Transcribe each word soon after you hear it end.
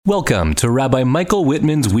Welcome to Rabbi Michael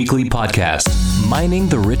Whitman's weekly podcast, Mining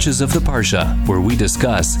the Riches of the Parsha, where we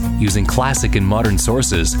discuss, using classic and modern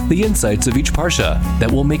sources, the insights of each Parsha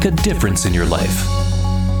that will make a difference in your life.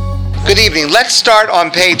 Good evening. Let's start on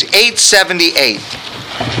page 878.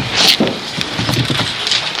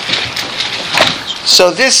 So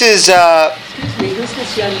this is,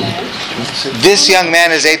 this young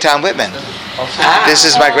man is Eitan Whitman. This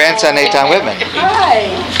is my grandson, Eitan Whitman.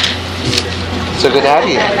 Hi. So good to have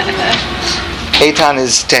you. Eitan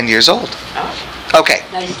is 10 years old. Okay,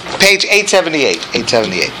 page 878.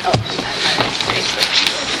 878.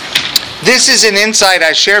 This is an insight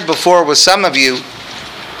I shared before with some of you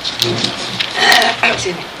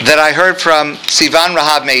that I heard from Sivan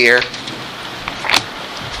Rahav Meir.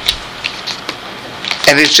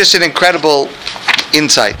 And it's just an incredible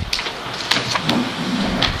insight.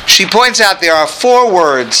 She points out there are 4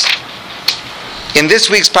 words in this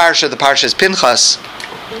week's parsha, the parsha is Pinchas,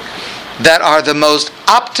 that are the most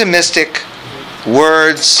optimistic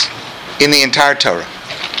words in the entire Torah.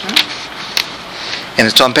 And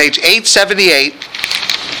it's on page 878,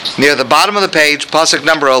 near the bottom of the page, pasuk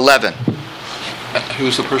number 11.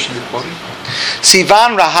 Who's the person you're quoting?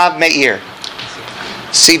 Sivan Rahav Meir.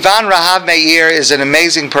 Sivan Rahav Meir is an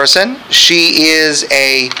amazing person. She is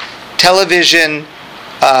a television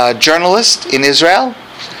journalist in Israel.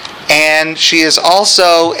 And she is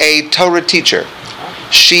also a Torah teacher.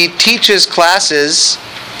 She teaches classes,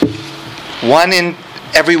 one in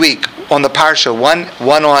every week on the Parsha, one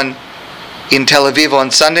in Tel Aviv on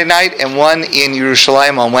Sunday night and one in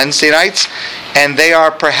Yerushalayim on Wednesday nights. And they are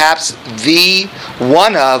perhaps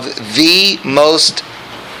one of the most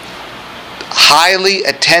highly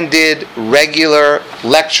attended regular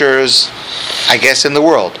lectures, I guess, in the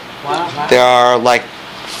world. Wow. There are like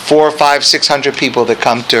 400, 500, 600 people that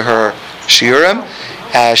come to her shiurim.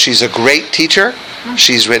 She's a great teacher.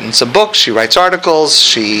 She's written some books. She writes articles.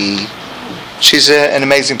 She's an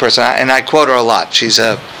amazing person, and I quote her a lot. She's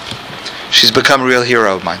become a real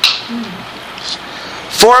hero of mine.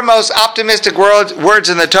 4 most optimistic words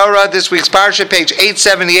in the Torah. This week's parsha, page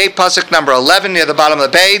 878, pasuk number 11, near the bottom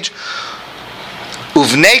of the page.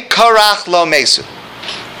 Uvnei Korach lo mesu.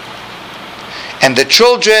 And the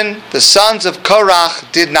children, the sons of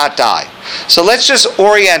Korach, did not die. So let's just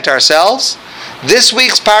orient ourselves. This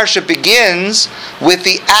week's parsha begins with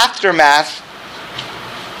the aftermath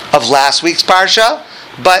of last week's parsha,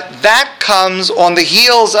 but that comes on the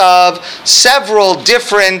heels of several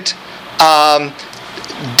different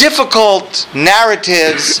difficult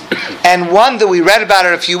narratives, and one that we read about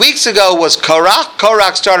it a few weeks ago was Korach.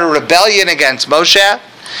 Korach started a rebellion against Moshe.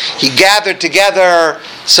 He gathered together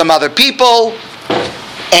some other people,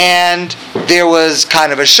 and there was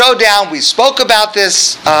kind of a showdown. We spoke about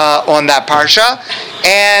this on that parsha.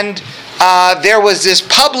 And there was this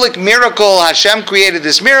public miracle. Hashem created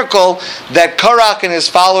this miracle that Korach and his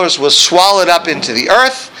followers was swallowed up into the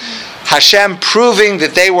earth. Hashem proving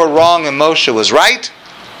that they were wrong and Moshe was right.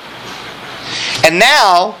 And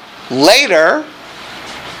now, later,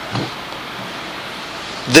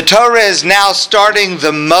 the Torah is now starting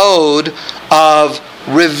the mode of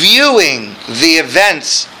reviewing the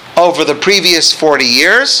events over the previous 40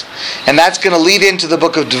 years, and that's going to lead into the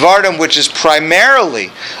book of Devarim, which is primarily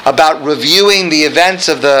about reviewing the events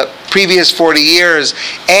of the previous 40 years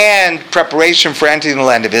and preparation for entering the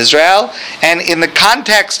land of Israel. And in the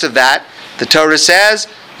context of that, the Torah says,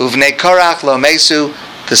 Uvnei Korach lo mesu,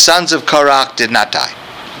 the sons of Korach did not die.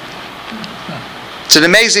 It's an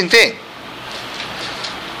amazing thing,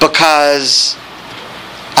 because,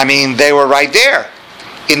 they were right there.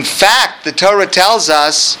 In fact, the Torah tells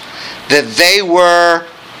us that they were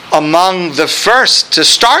among the first to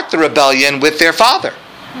start the rebellion with their father.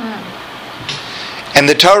 And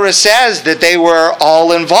the Torah says that they were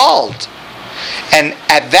all involved. And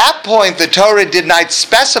at that point, the Torah did not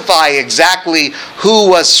specify exactly who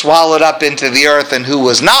was swallowed up into the earth and who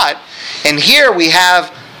was not. And here we have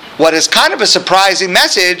what is kind of a surprising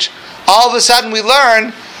message. All of a sudden we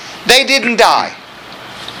learn they didn't die.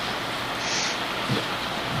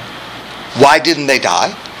 Why didn't they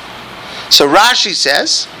die? So Rashi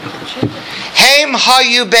says, Heim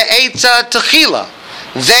hayu be'etza techila.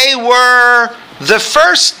 They were the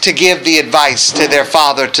first to give the advice to their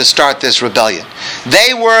father to start this rebellion.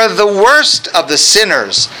 They were the worst of the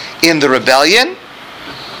sinners in the rebellion.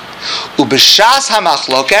 Ubeshas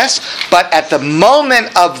hamachlokes, but at the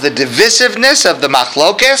moment of the divisiveness of the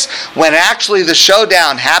machlokes, when actually the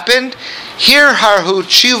showdown happened, here harhu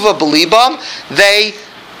tshuva b'libam, they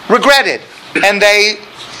regretted and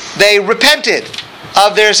they repented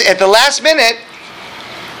of theirs. At the last minute,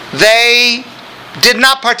 they did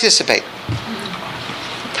not participate.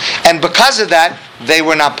 And because of that, they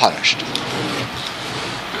were not punished.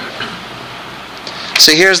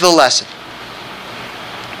 So here's the lesson.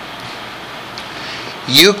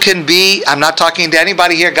 You can be, I'm not talking to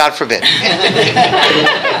anybody here, God forbid.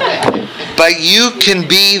 But you can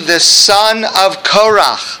be the son of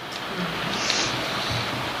Korach.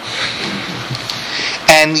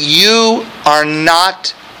 And you are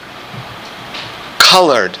not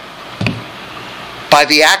colored by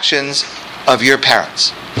the actions of your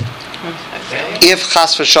parents. If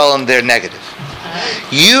chas v'shalom they're negative.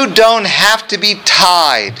 You don't have to be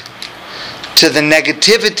tied to the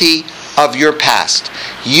negativity of your past.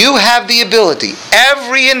 You have the ability,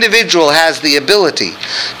 every individual has the ability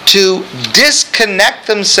to disconnect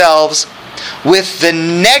themselves with the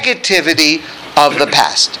negativity of the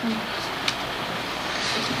past.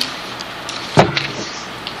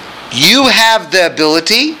 You have the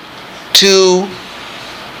ability to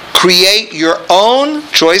create your own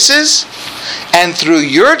choices, and through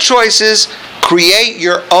your choices, create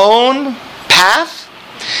your own path.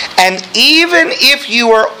 And even if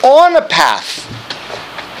you are on a path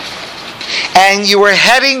and you are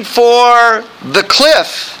heading for the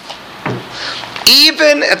cliff,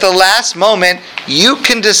 even at the last moment, you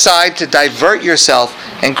can decide to divert yourself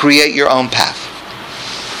and create your own path.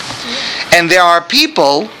 And there are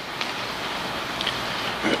people,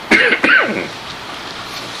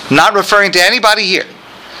 not referring to anybody here,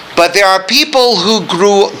 but there are people who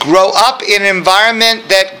grow up in an environment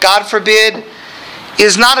that, God forbid,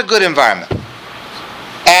 is not a good environment.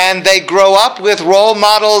 And they grow up with role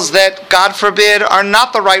models that, God forbid, are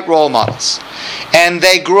not the right role models. And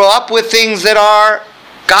they grow up with things that are,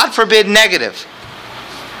 God forbid, negative.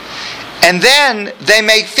 And then they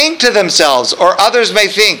may think to themselves, or others may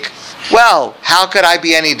think, well, how could I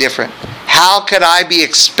be any different? How could I be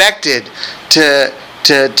expected to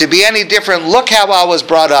be any different? Look how I was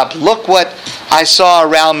brought up. Look what I saw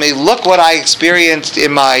around me. Look what I experienced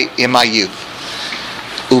in my youth.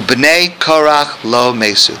 Ubnei Korach lo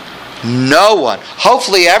mesu. No one.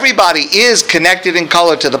 Hopefully everybody is connected in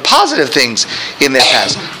color to the positive things in their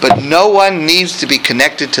past. But no one needs to be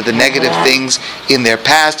connected to the negative things in their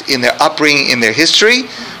past, in their upbringing, in their history.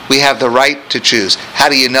 We have the right to choose. How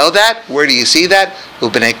do you know that? Where do you see that?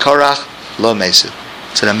 Ubnei Korach lo mesu.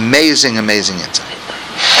 It's an amazing, amazing insight.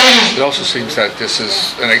 It also seems that this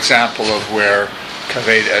is an example of where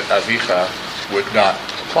kaved et avicha would not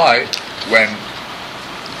apply when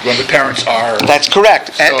the parents are. That's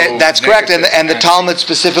correct. So that's correct. And the Talmud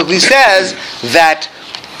specifically says that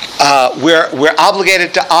we're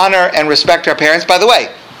obligated to honor and respect our parents. By the way,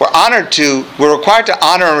 we're required to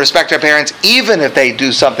honor and respect our parents even if they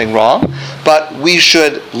do something wrong. But we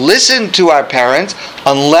should listen to our parents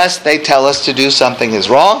unless they tell us to do something is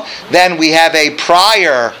wrong. Then we have a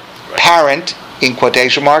prior parent, in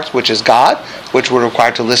quotation marks, which is God, which we're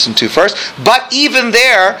required to listen to first. But even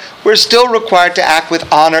there, we're still required to act with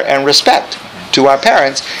honor and respect to our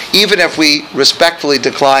parents, even if we respectfully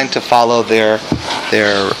decline to follow their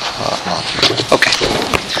okay.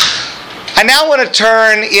 I now want to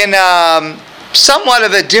turn in somewhat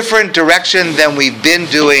of a different direction than we've been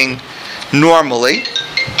doing normally,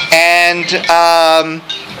 and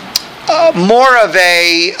more of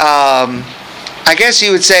a, I guess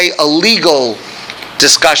you would say, a legal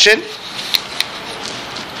discussion.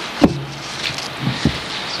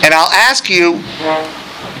 And I'll ask you,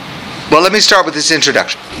 well, let me start with this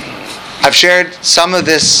introduction. I've shared some of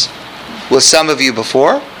this with some of you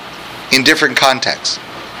before in different contexts.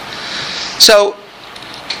 So,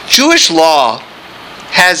 Jewish law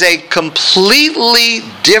has a completely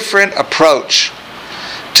different approach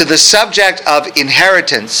to the subject of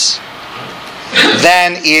inheritance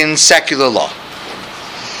than in secular law.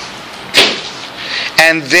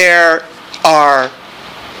 And there are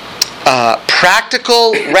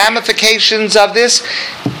practical ramifications of this,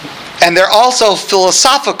 and there are also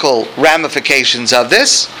philosophical ramifications of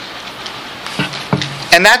this.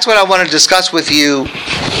 And that's what I want to discuss with you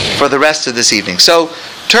for the rest of this evening. So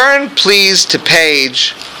turn please to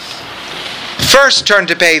page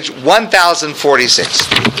 1046.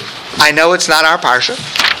 I know it's not our parsha.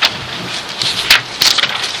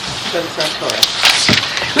 But it's our Torah.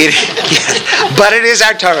 But it is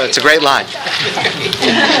our Torah. It's a great line.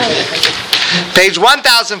 Page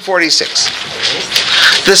 1046.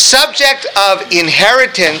 The subject of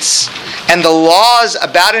inheritance and the laws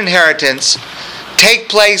about inheritance take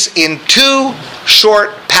place in two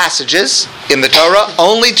short passages in the Torah,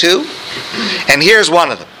 only two, and here's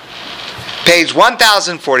one of them. Page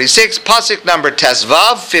 1046, pasuk number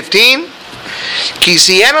Tesvav, 15.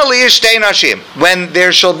 When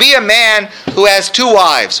there shall be a man who has two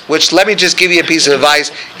wives, which, let me just give you a piece of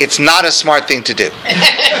advice, it's not a smart thing to do.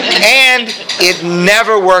 And it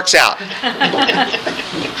never works out.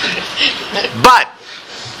 But,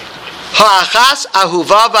 ha'achas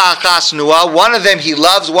ahuva va'achas nua, one of them he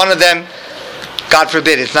loves, one of them, God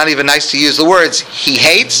forbid, it's not even nice to use the words, he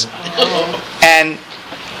hates. And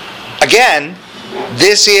again,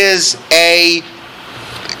 this is a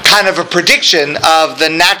kind of a prediction of the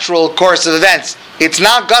natural course of events. It's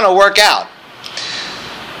not going to work out.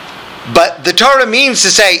 But the Torah means to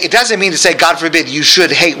say, it doesn't mean to say, God forbid, you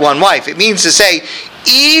should hate one wife. It means to say,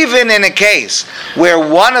 even in a case where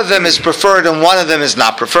one of them is preferred and one of them is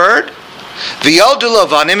not preferred,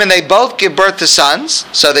 and they both give birth to sons,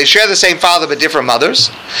 so they share the same father but different mothers.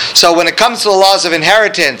 So when it comes to the laws of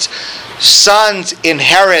inheritance, sons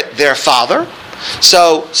inherit their father.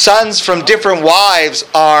 So sons from different wives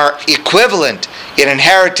are equivalent in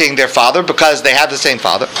inheriting their father because they have the same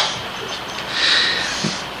father.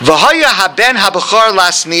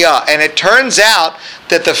 And it turns out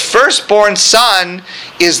that the firstborn son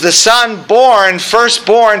is the son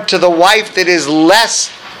firstborn to the wife that is less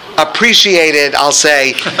appreciated, I'll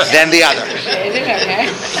say, than the other. Okay.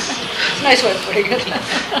 Nice way of putting it.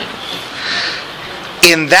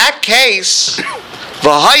 In that case,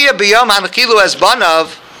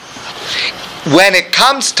 when it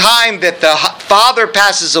comes time that the father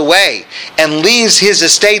passes away and leaves his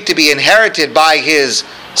estate to be inherited by his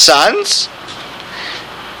sons,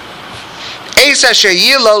 he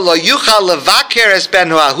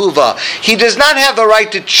does not have the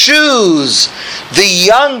right to choose the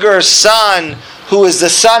younger son who is the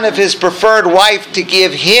son of his preferred wife to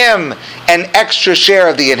give him an extra share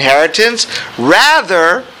of the inheritance.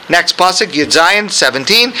 Rather, next pasuk, Yud Zayin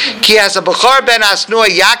 17, Ki has a bechor ben asnua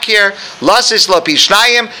yakir lasis lo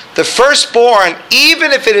pishnayim. The firstborn,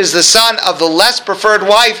 even if it is the son of the less preferred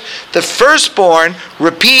wife, the firstborn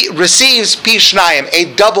receives pishnayim,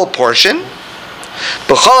 a double portion.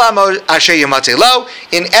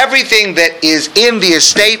 In everything that is in the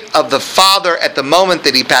estate of the father at the moment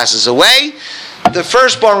that he passes away, the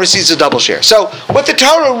firstborn receives a double share. So what the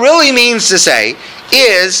Torah really means to say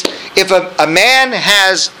is, if a man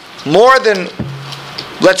has more than,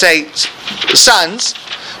 let's say, sons,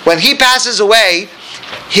 when he passes away,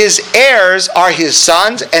 his heirs are his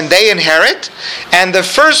sons and they inherit, and the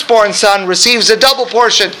firstborn son receives a double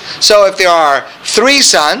portion. So if there are 3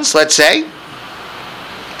 sons, let's say,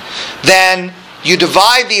 then you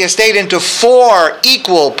divide the estate into 4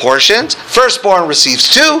 equal portions. Firstborn receives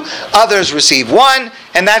 2, others receive 1,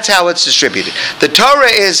 and that's how it's distributed. The Torah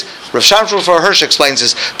is, Rav Shamshul for Hirsch explains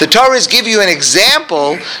this, the Torah is give you an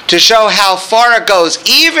example to show how far it goes.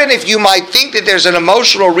 Even if you might think that there's an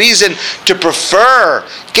emotional reason to prefer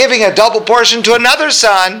giving a double portion to another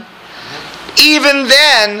son, even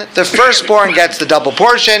then, the firstborn gets the double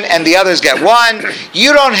portion and the others get 1.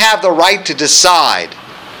 You don't have the right to decide.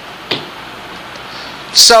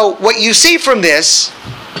 So what you see from this,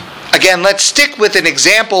 again, let's stick with an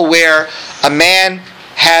example where a man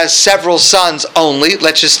has several sons only.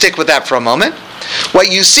 Let's just stick with that for a moment.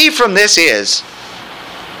 What you see from this is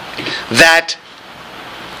that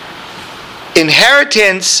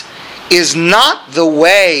inheritance is not the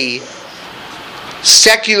way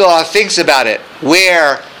secular law thinks about it,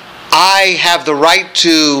 where I have the right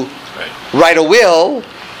to write a will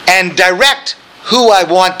and direct who I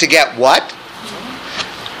want to get what.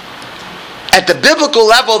 At the biblical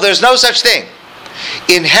level, there's no such thing.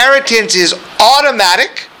 Inheritance is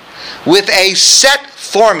automatic with a set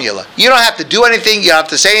formula. You don't have to do anything. You don't have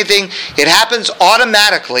to say anything. It happens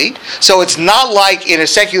automatically. So it's not like in a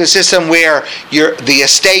secular system where the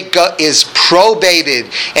estate is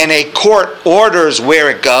probated and a court orders where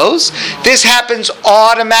it goes. This happens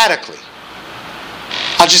automatically.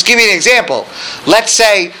 I'll just give you an example. Let's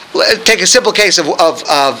say, take a simple case of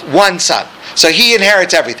one son. So he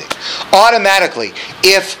inherits everything. Automatically,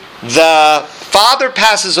 if the father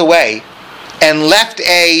passes away and left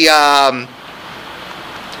a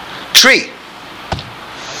tree,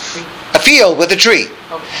 a field with a tree,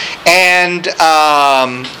 and a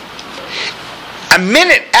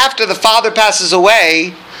minute after the father passes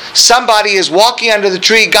away, somebody is walking under the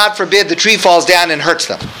tree, God forbid the tree falls down and hurts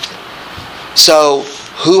them. So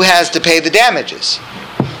who has to pay the damages?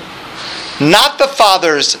 Not the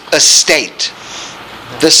father's estate,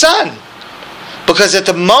 the son. Because at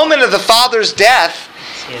the moment of the father's death,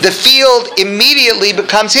 the field immediately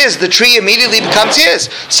becomes his. The tree immediately becomes his.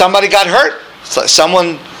 Somebody got hurt.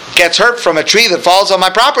 Someone gets hurt from a tree that falls on my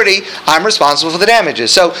property. I'm responsible for the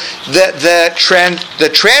damages. So the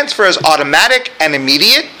transfer is automatic and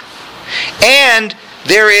immediate. And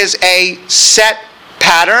there is a set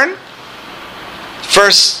pattern.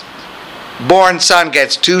 Firstborn son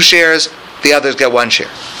gets 2 shares, the others get 1 share.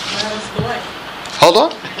 Hold on.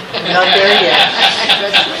 Not there yet.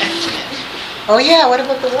 Oh yeah, what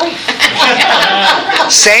about the wife?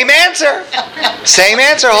 Same answer.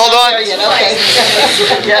 Hold on.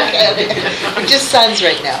 Okay. Just sons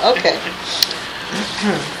right now. Okay.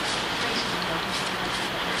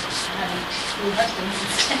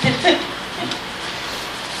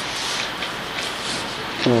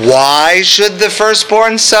 Why should the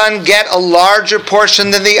firstborn son get a larger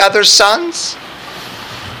portion than the other sons?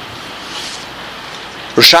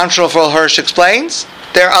 Rosham Shlomo Hirsch explains.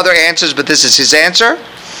 There are other answers, but this is his answer.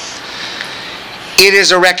 It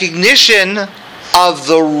is a recognition of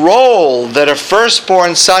the role that a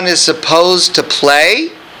firstborn son is supposed to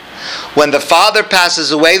play. When the father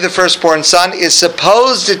passes away, the firstborn son is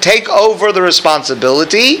supposed to take over the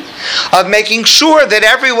responsibility of making sure that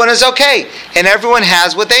everyone is okay and everyone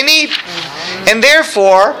has what they need. And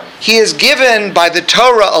therefore, he is given by the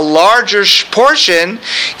Torah a larger portion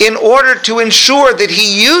in order to ensure that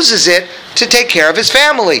he uses it to take care of his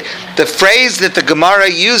family. The phrase that the Gemara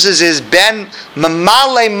uses is Ben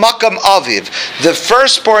Mamale Makam Aviv. The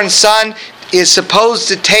firstborn son is supposed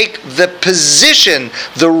to take the position,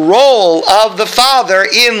 the role of the father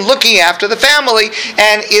in looking after the family,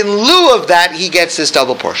 and in lieu of that, he gets this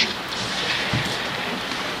double portion.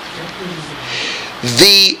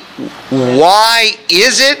 The why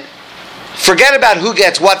is it? Forget about who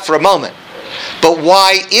gets what for a moment. But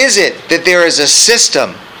why is it that there is a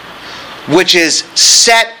system which is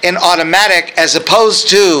set and automatic as opposed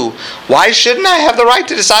to, why shouldn't I have the right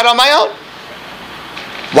to decide on my own?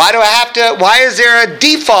 Why is there a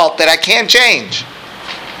default that I can't change?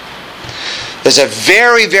 There's a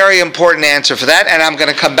very, very important answer for that, and I'm going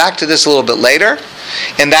to come back to this a little bit later.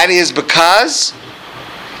 And that is because,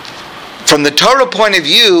 from the Torah point of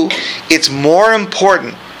view, it's more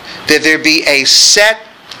important that there be a set,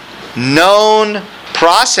 known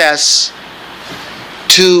process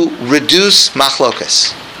to reduce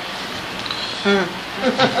machlokas.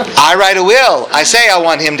 I write a will. I say I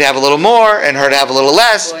want him to have a little more and her to have a little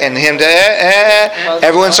less and him to...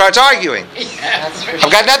 everyone starts arguing.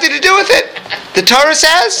 I've got nothing to do with it. The Torah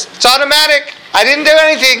says it's automatic. I didn't do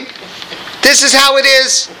anything. This is how it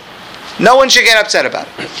is. No one should get upset about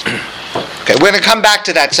it. Okay, we're going to come back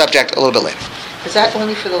to that subject a little bit later. Is that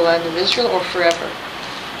only for the land of Israel or forever?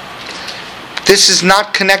 This is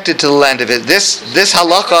not connected to the land of it. This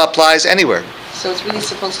halacha applies anywhere. So it's really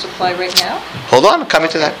supposed to apply right now? Hold on, I'm coming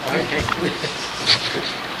to that.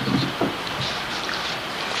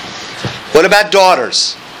 What about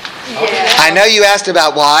daughters? Yeah. I know you asked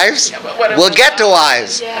about wives. We'll get to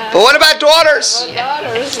wives. Yeah. But what about daughters?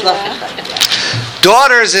 Daughters.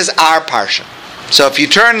 Daughters is our parsha. So if you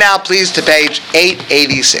turn now, please, to page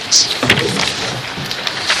 886.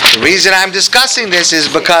 The reason I'm discussing this is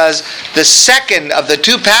because the second of the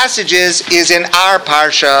 2 passages is in our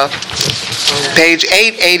parsha, page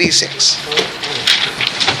 886.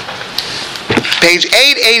 Page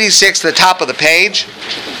 886, the top of the page.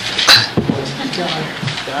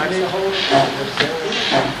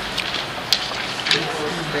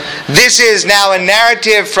 This is now a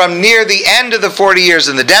narrative from near the end of the 40 years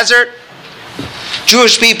in the desert.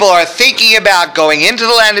 Jewish people are thinking about going into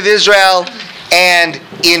the land of Israel and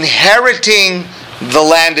inheriting the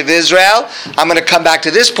land of Israel. I'm going to come back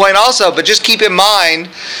to this point also, but just keep in mind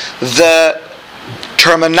the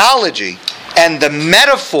terminology and the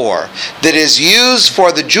metaphor that is used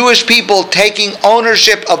for the Jewish people taking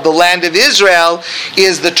ownership of the land of Israel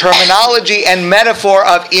is the terminology and metaphor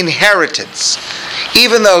of inheritance.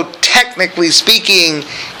 Even though technically speaking,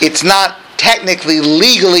 it's not technically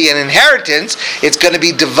legally an inheritance, it's going to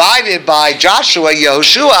be divided by Joshua,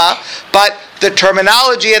 Yehoshua, but the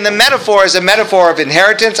terminology and the metaphor is a metaphor of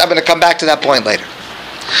inheritance. I'm going to come back to that point later.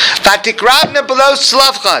 Vatikravna below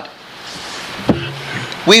Tzlafchad.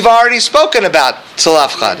 We've already spoken about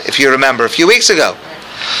Tzlafchad, if you remember, a few weeks ago.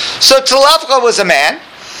 So Tzlafchad was a man,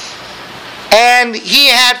 and he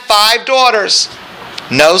had 5 daughters.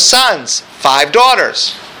 No sons, 5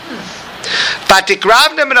 daughters.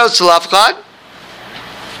 Vatikravna below Tzlafchad.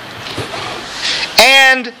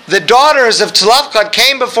 And the daughters of Tzlafchad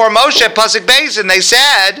came before Moshe, Pasuk Beis, and they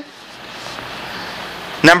said,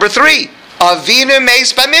 number 3, Avinu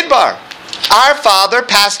meis b'midbar. Our father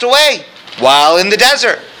passed away while in the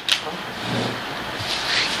desert.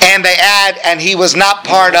 And they add, and he was not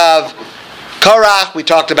part of Korach. We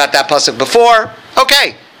talked about that Pasuk before.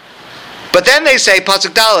 Okay. But then they say,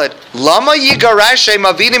 Pasuk Daled, Lama yigaresh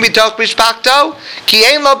avinu mitoch mishpachto, ki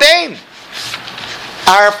ein lo bein.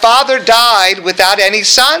 Our father died without any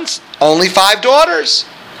sons, only 5 daughters.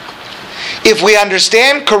 If we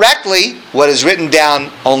understand correctly what is written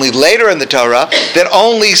down only later in the Torah, that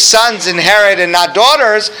only sons inherit and not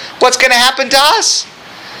daughters, what's going to happen to us?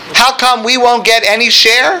 How come we won't get any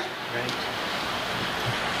share?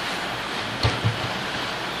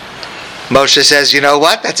 Moshe says, you know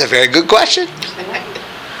what? That's a very good question.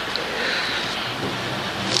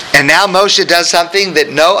 And now Moshe does something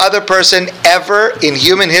that no other person ever in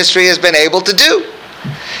human history has been able to do.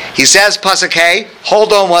 He says, Pasuk Hey,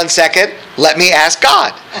 hold on one second, let me ask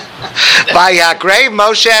God. Vayakre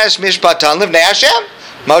Moshe es mishpaton livnei Hashem.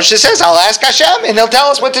 Moshe says, I'll ask Hashem and he'll tell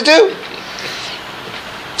us what to do.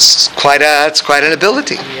 It's quite an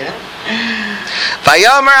ability.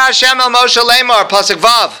 Vayomer Hashem el Moshe lemor, Pasuk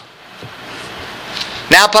Vav.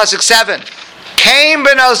 Now Pasuk 7. Came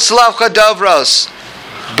Benos Slavcha Dovros.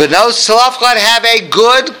 Benos Slavcha have a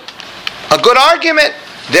good argument.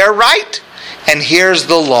 They're right. And here's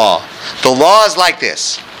the law. The law is like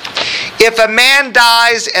this. If a man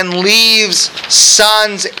dies and leaves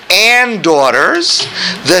sons and daughters,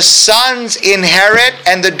 the sons inherit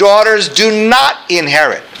and the daughters do not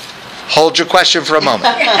inherit. Hold your question for a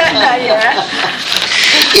moment.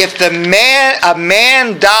 If a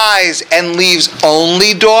man dies and leaves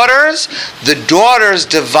only daughters, the daughters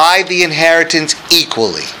divide the inheritance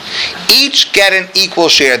equally. Each get an equal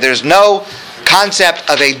share. There's no concept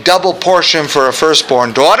of a double portion for a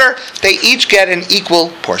firstborn daughter. They each get an equal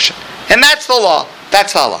portion. And that's the law.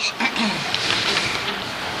 That's the halacha.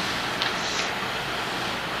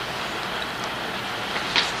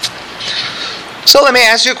 So let me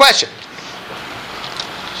ask you a question.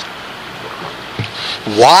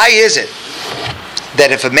 Why is it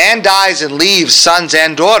that if a man dies and leaves sons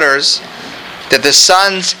and daughters, that the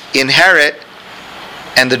sons inherit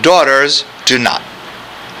and the daughters do not?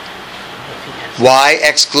 Why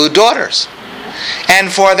exclude daughters?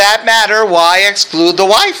 And for that matter, why exclude the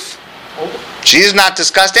wife? She's not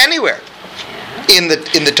discussed anywhere in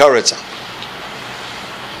the Torah itself.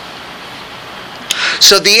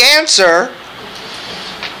 So the answer,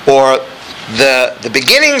 or the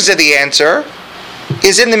beginnings of the answer,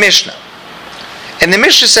 is in the Mishnah. And the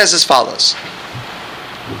Mishnah says as follows.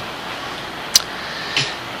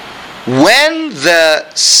 When the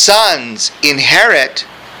sons inherit,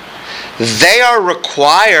 they are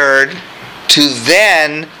required to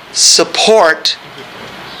then support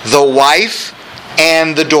the wife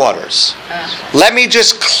and the daughters. Let me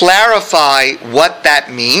just clarify what that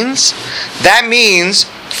means. That means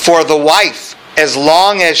for the wife, as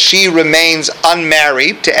long as she remains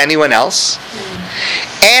unmarried to anyone else,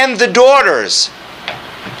 and the daughters,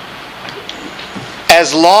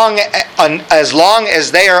 as long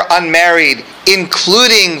as they are unmarried,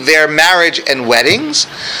 including their marriage and weddings,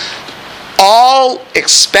 all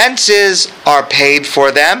expenses are paid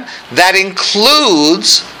for them. That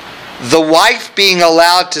includes the wife being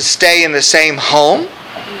allowed to stay in the same home,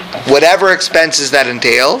 whatever expenses that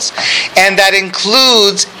entails, and that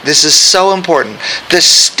includes, this is so important, the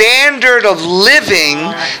standard of living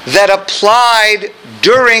that applied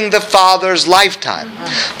during the father's lifetime.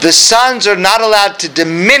 The sons are not allowed to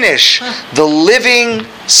diminish the living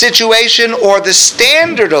situation or the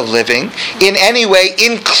standard of living in any way,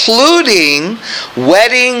 including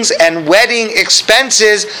weddings and wedding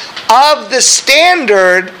expenses of the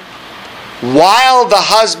standard while the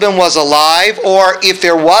husband was alive, or if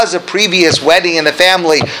there was a previous wedding in the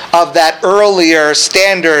family of that earlier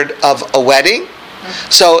standard of a wedding.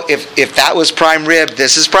 So if that was prime rib,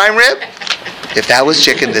 this is prime rib. If that was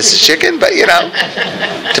chicken, this is chicken. But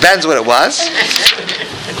depends what it was.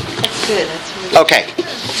 That's good. That's really Okay.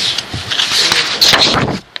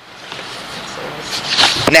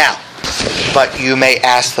 Now, but you may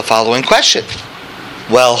ask the following question.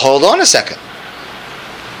 Well, hold on a second.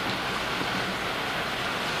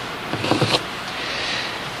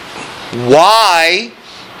 Why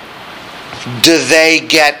do they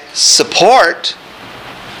get support?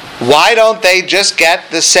 Why don't they just get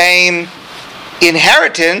the same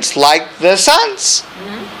inheritance like the sons?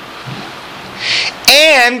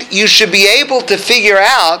 And you should be able to figure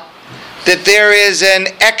out that there is an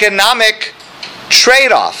economic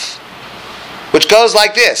trade-off, which goes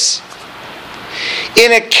like this.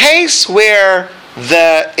 In a case where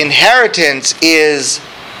the inheritance is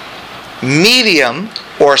medium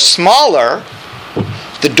or smaller,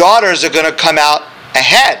 the daughters are going to come out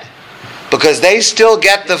ahead because they still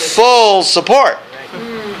get the full support.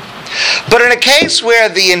 But in a case where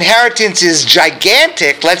the inheritance is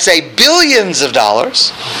gigantic, let's say billions of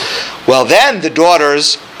dollars, well then the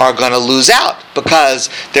daughters are going to lose out because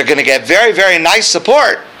they're going to get very, very nice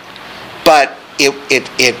support, but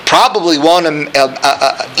it probably won't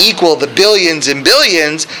equal the billions and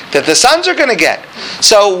billions that the sons are going to get.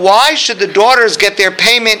 So why should the daughters get their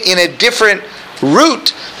payment in a different route,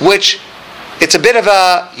 which it's a bit of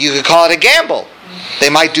you could call it a gamble. They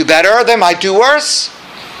might do better or they might do worse.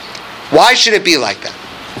 Why should it be like that?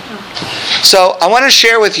 So I want to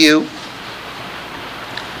share with you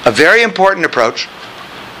a very important approach.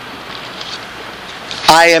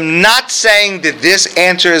 I am not saying that this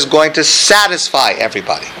answer is going to satisfy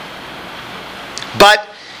everybody, but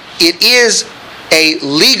it is a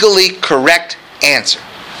legally correct answer.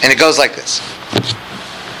 And it goes like this.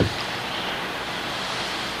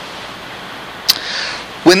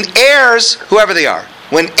 When heirs, whoever they are,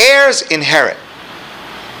 when heirs inherit,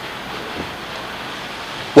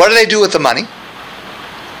 what do they do with the money?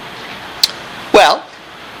 Well,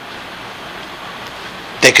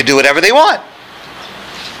 they could do whatever they want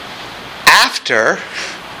after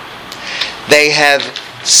they have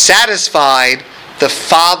satisfied the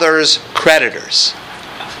father's creditors.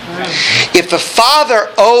 If the father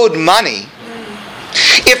owed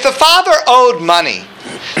money,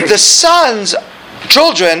 the sons,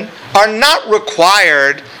 children, are not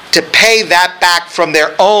required to pay that back from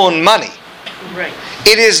their own money. Right.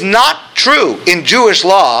 It is not true in Jewish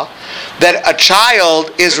law that a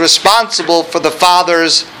child is responsible for the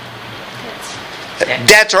father's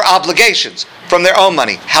debts or obligations from their own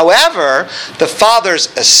money. However, the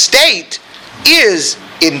father's estate is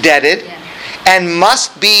indebted and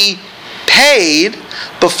must be paid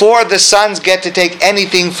before the sons get to take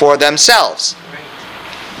anything for themselves.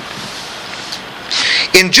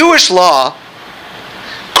 In Jewish law,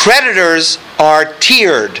 creditors are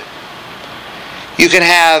tiered. You can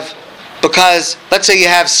have, because let's say you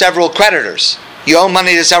have several creditors. You owe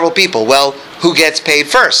money to several people. Well, who gets paid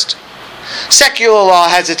first? Secular law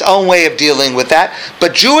has its own way of dealing with that,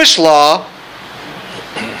 but Jewish law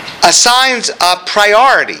assigns a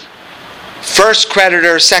priority. First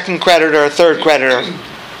creditor, second creditor, third creditor.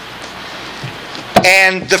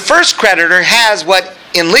 And the first creditor has what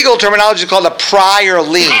in legal terminology is called a prior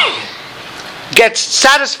lien. Gets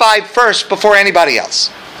satisfied first before anybody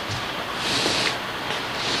else.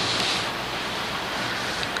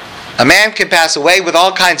 A man can pass away with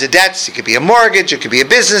all kinds of debts. It could be a mortgage, it could be a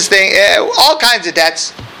business thing, all kinds of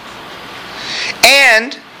debts.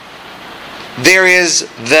 And there is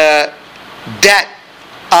the debt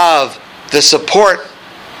of the support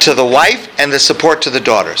to the wife and the support to the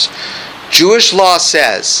daughters. Jewish law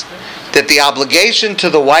says that the obligation to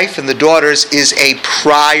the wife and the daughters is a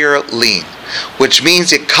prior lien, which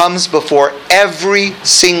means it comes before every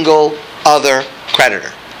single other creditor,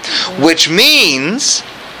 which means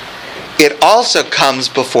it also comes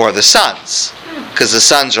before the sons, because the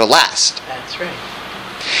sons are last. That's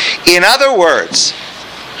right. In other words,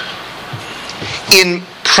 in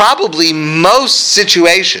probably most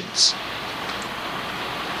situations,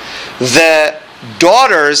 the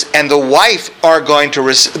daughters and the wife are going to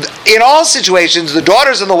receive, in all situations, the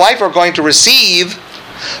daughters and the wife are going to receive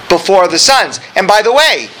before the sons. And by the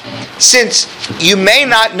way, since you may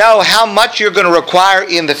not know how much you're going to require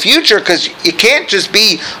in the future, because it can't just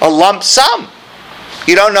be a lump sum.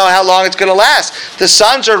 You don't know how long it's going to last. The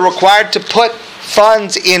sons are required to put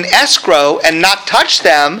funds in escrow and not touch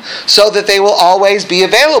them so that they will always be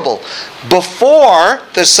available before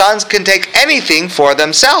the sons can take anything for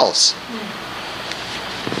themselves.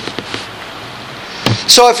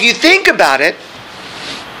 So if you think about it,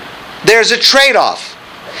 there's a trade-off.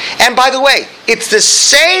 And by the way, it's the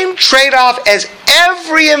same trade-off as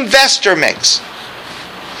every investor makes.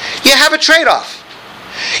 You have a trade-off.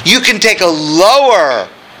 You can take a lower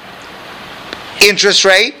interest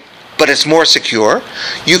rate, but it's more secure.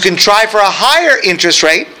 You can try for a higher interest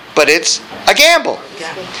rate, but it's a gamble.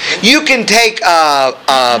 You can take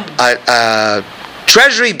a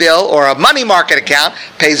treasury bill or a money market account,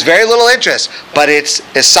 pays very little interest, but it's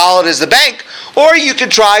as solid as the bank. Or you could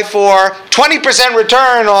try for 20%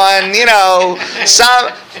 return on,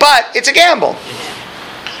 some, but it's a gamble.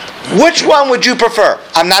 Which one would you prefer?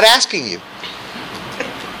 I'm not asking you.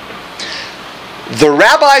 The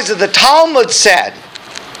rabbis of the Talmud said,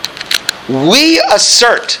 we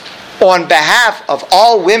assert on behalf of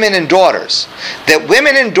all women and daughters that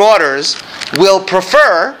women and daughters will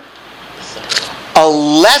prefer a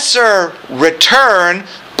lesser return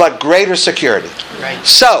but greater security. Right.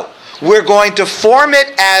 So, we're going to form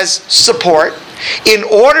it as support in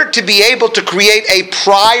order to be able to create a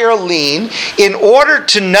prior lien, in order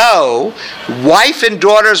to know, wife and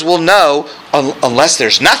daughters will know, unless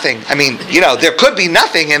there's nothing. I mean, there could be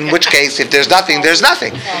nothing, in which case, if there's nothing, there's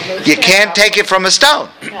nothing. You can't take it from a stone.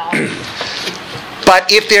 But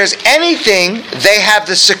if there's anything, they have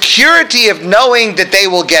the security of knowing that they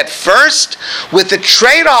will get first, with the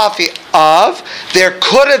trade-off of there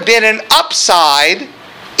could have been an upside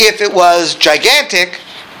if it was gigantic.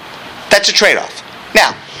 That's a trade-off.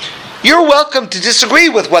 Now, you're welcome to disagree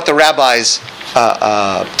with what the rabbis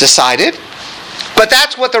decided, but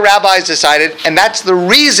that's what the rabbis decided, and that's the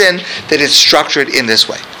reason that it's structured in this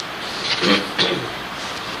way.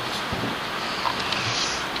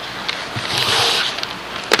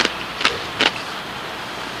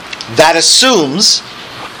 That assumes,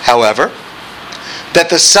 however, that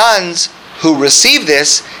the sons who receive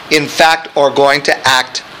this, in fact, are going to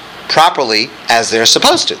act properly as they're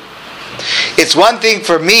supposed to. It's one thing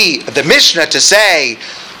for me, the Mishnah, to say,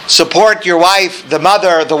 support your wife, the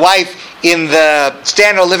mother, the wife, in the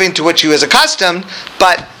standard of living to which she was accustomed,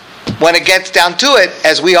 but when it gets down to it,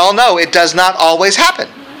 as we all know, it does not always happen.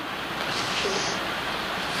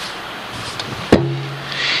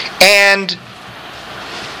 And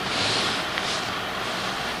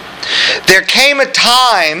there came a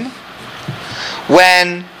time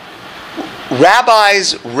when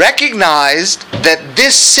rabbis recognized that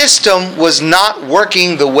this system was not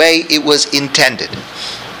working the way it was intended.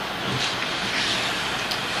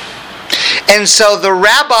 And so the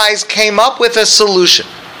rabbis came up with a solution.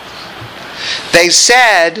 They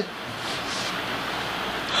said,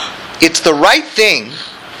 it's the right thing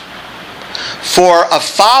for a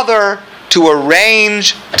father to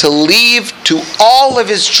arrange to leave to all of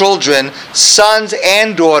his children, sons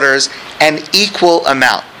and daughters, an equal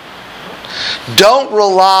amount. Don't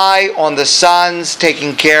rely on the sons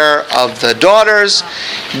taking care of the daughters.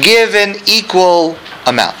 Give an equal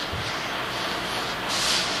amount.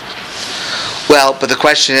 Well, but the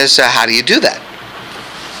question is, how do you do that?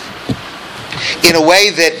 In a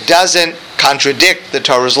way that doesn't contradict the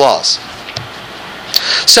Torah's laws.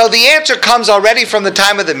 So the answer comes already from the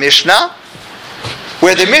time of the Mishnah,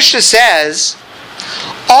 where the Mishnah says,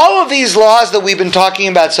 all of these laws that we've been talking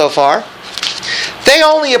about so far, they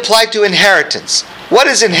only apply to inheritance. What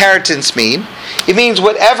does inheritance mean? It means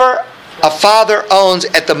whatever a father owns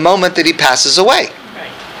at the moment that he passes away.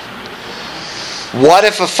 What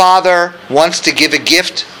if a father wants to give a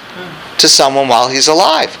gift to someone while he's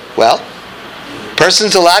alive? Well,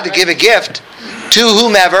 person's allowed to give a gift to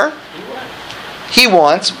whomever he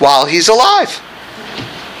wants while he's alive.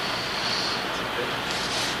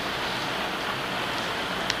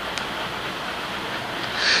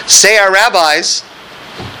 Say our rabbis,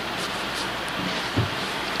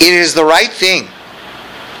 it is the right thing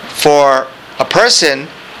for a person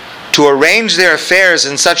to arrange their affairs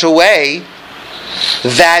in such a way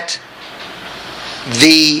that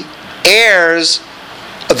the heirs,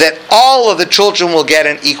 that all of the children will get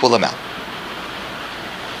an equal amount.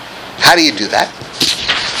 How do you do that?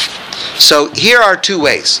 So here are two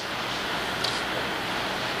ways.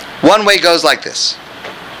 One way goes like this.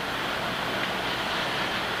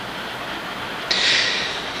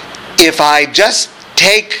 If I just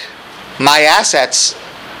take my assets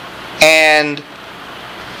and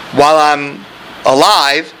while I'm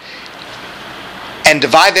alive and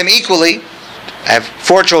divide them equally, I have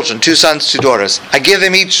 4 children, 2 sons, 2 daughters. I give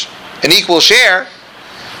them each an equal share.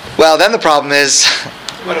 Well, then the problem is,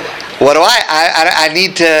 what do I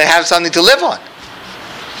need to have something to live on.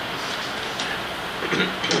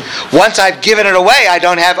 Once I've given it away, I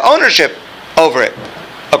don't have ownership over it,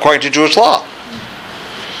 according to Jewish law.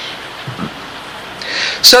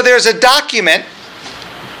 So there's a document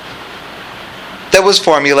that was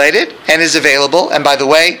formulated and is available. And by the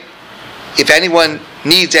way, if anyone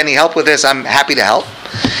needs any help with this, I'm happy to help.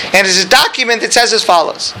 And it's a document that says as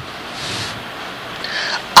follows.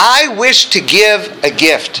 I wish to give a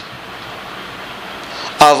gift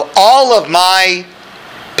of all of my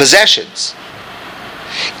possessions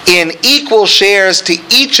in equal shares to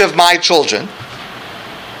each of my children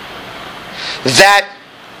that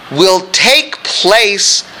will take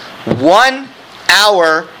place 1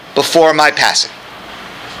 hour before my passing.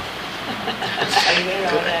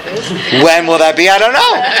 When will that be? I don't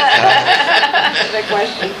know.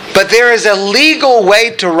 But there is a legal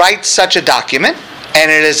way to write such a document,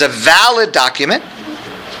 and it is a valid document.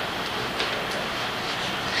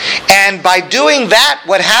 And by doing that,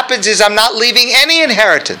 what happens is I'm not leaving any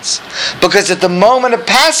inheritance, because at the moment of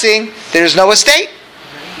passing, there's no estate.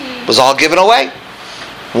 It was all given away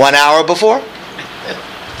 1 hour before.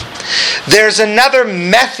 There's another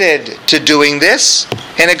method to doing this,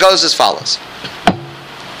 and it goes as follows.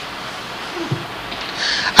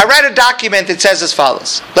 I read a document that says as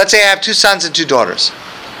follows. Let's say I have 2 sons and 2 daughters.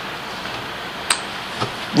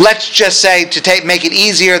 let's just say to make it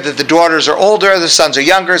easier that the daughters are older, the sons are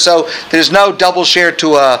younger, so there's no double share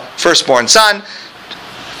to a firstborn son.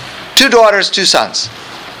 2 daughters, 2 sons.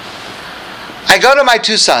 I go to my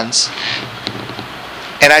 2 sons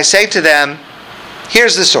and I say to them,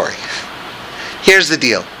 here's the story. Here's the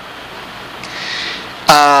deal.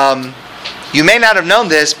 You may not have known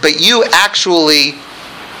this, but you actually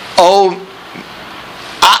owe...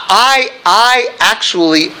 I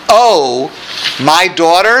actually owe my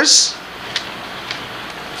daughters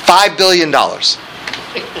 $5 billion.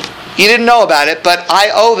 You didn't know about it, but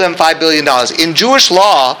I owe them $5 billion. In Jewish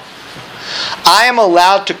law, I am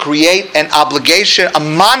allowed to create an obligation, a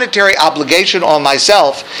monetary obligation on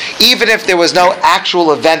myself, even if there was no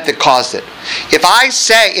actual event that caused it. If I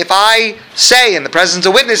say in the presence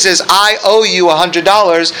of witnesses, I owe you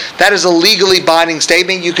 $100, that is a legally binding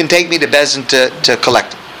statement. You can take me to Bezdin to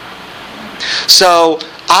collect it. So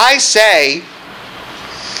I say,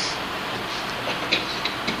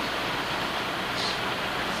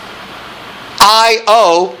 I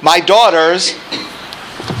owe my daughters,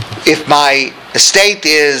 if my estate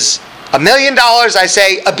is $1 million, I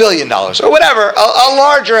say $1 billion, or whatever, a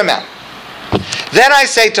larger amount. Then I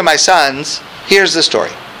say to my sons, here's the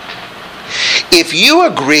story. If you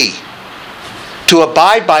agree to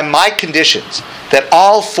abide by my conditions, that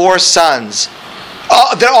all 4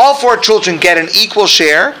 children get an equal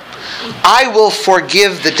share, I will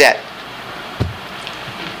forgive the debt.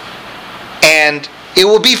 And it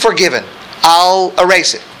will be forgiven. I'll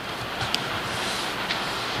erase it.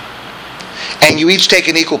 And you each take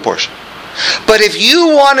an equal portion. But if you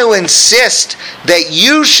want to insist that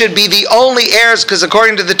you should be the only heirs, because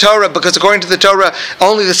according to the Torah,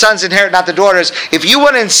 only the sons inherit, not the daughters, if you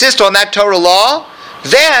want to insist on that Torah law,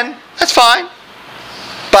 then that's fine.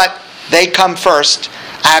 But they come first.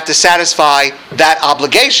 I have to satisfy that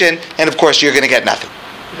obligation, and of course you're going to get nothing.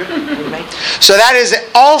 So that is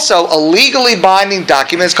also a legally binding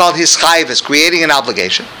document. It's called hischayvus, creating an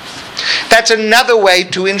obligation. That's another way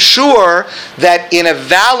to ensure that in a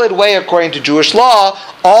valid way, according to Jewish law,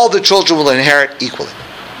 all the children will inherit equally.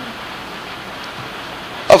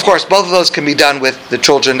 Of course, both of those can be done with the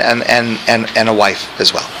children and a wife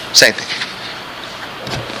as well. Same thing.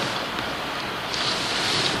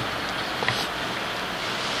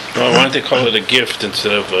 Well, why don't they call it a gift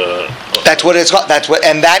instead of a... That's what it's called.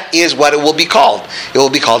 And that is what it will be called. It will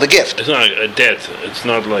be called a gift. It's not a debt. It's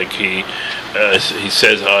not like he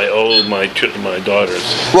says, I owe my daughters.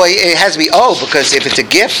 Well, it has to be because if it's a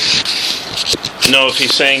gift... No, if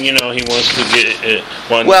he's saying, he wants to get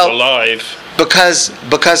one alive... Because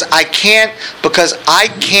I can't,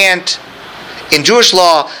 in Jewish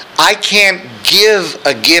law, I can't give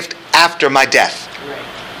a gift after my death.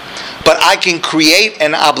 But I can create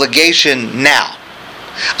an obligation now.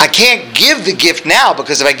 I can't give the gift now,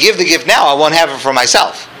 because if I give the gift now, I won't have it for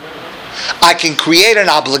myself. I can create an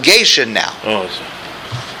obligation now. Oh,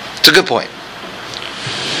 it's a good point.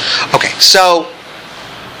 Okay, so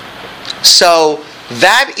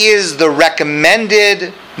that is the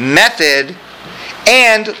recommended method,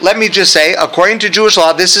 and let me just say, according to Jewish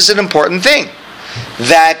law, this is an important thing,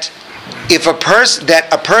 that if a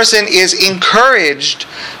person is encouraged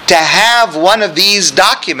to have one of these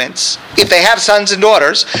documents, if they have sons and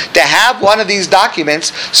daughters, to have one of these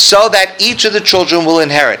documents so that each of the children will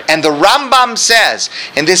inherit. And the Rambam says,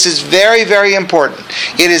 and this is very, very important,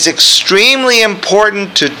 it is extremely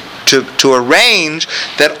important to arrange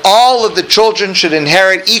that all of the children should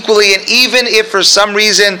inherit equally, and even if for some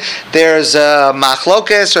reason there's a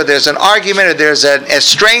machlokes, or there's an argument, or there's an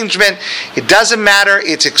estrangement, it doesn't matter.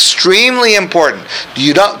 It's extremely important.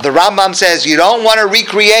 The Rambam says you don't want to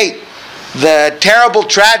recreate the terrible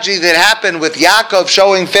tragedy that happened with Yaakov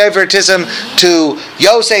showing favoritism to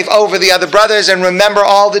Yosef over the other brothers, and remember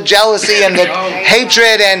all the jealousy and the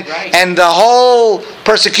hatred and the whole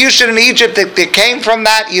persecution in Egypt that came from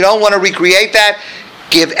that. You don't want to recreate that.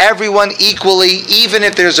 Give everyone equally, even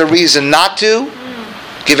if there's a reason not to.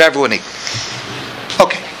 Give everyone equally.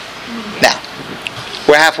 Okay. Now,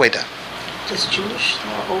 we're halfway done. Does Jewish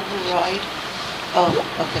law override? Oh,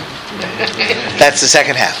 okay. That's the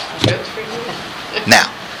second half.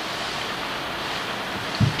 Now,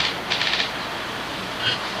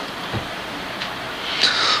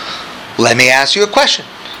 let me ask you a question.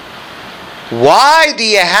 Why do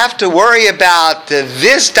you have to worry about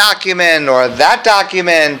this document or that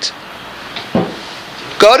document?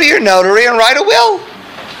 Go to your notary and write a will.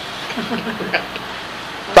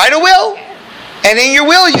 Write a will. And in your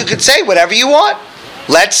will you could say whatever you want.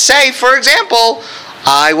 Let's say, for example,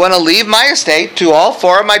 I want to leave my estate to all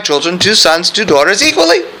 4 of my children, 2 sons, 2 daughters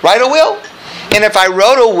equally. Write a will. And if I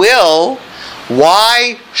wrote a will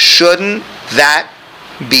Why shouldn't that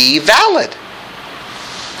be valid?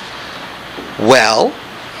 Well,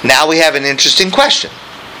 now we have an interesting question.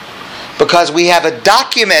 Because we have a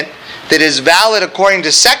document that is valid according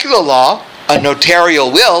to secular law, a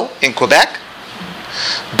notarial will in Quebec,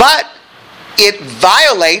 but it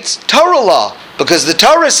violates Torah law, because the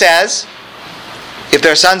Torah says, if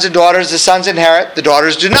there are sons and daughters, the sons inherit, the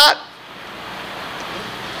daughters do not.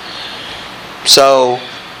 So,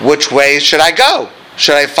 which way should I go?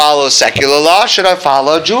 Should I follow secular law? Should I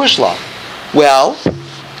follow Jewish law? Well,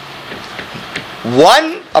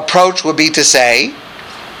 one approach would be to say,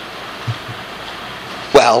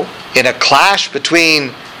 well, in a clash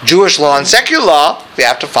between Jewish law and secular law, we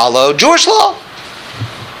have to follow Jewish law.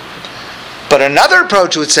 But another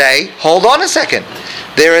approach would say, hold on a second.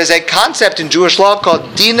 There is a concept in Jewish law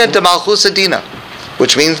called Dina de Malchusa Dina,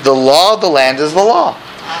 which means the law of the land is the law.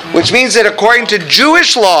 Which means that according to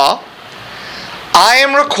Jewish law, I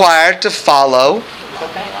am required to follow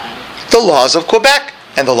the laws of Quebec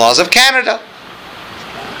and the laws of Canada.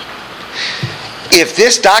 If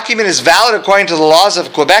this document is valid according to the laws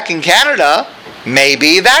of Quebec and Canada,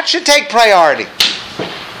 maybe that should take priority.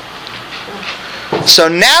 So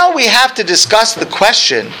now we have to discuss the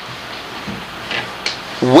question,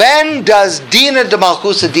 when does Dina de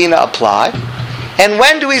Malchusa Dina apply? And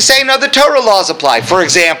when do we say, no, the Torah laws apply? For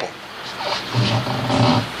example,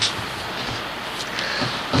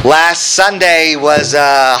 last Sunday was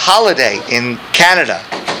a holiday in Canada.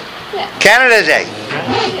 Yeah. Canada Day.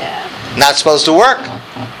 Yeah. Not supposed to work.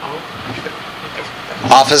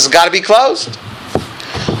 Office has got to be closed.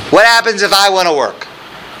 What happens if I want to work?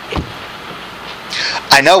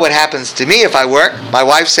 I know what happens to me if I work. My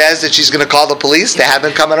wife says that she's going to call the police to have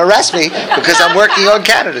them come and arrest me because I'm working on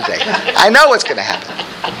Canada Day. I know what's going to happen.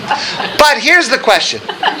 But here's the question.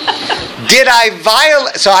 Did I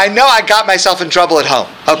violate... So I know I got myself in trouble at home.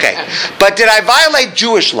 Okay. But did I violate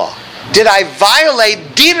Jewish law? Did I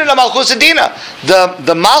violate Dina de Malchusa Dina?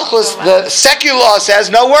 The Malchus, the secular law says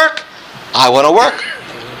no work. I want to work.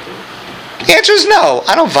 The answer is no.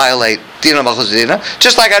 I don't violate Dina Malchusa Dina.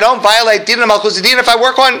 Just like I don't violate Dina Malchusa Dina if I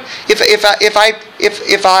work on if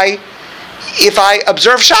I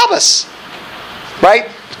observe Shabbos, right?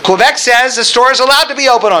 Quebec says the store is allowed to be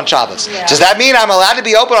open on Shabbos. Yeah. Does that mean I'm allowed to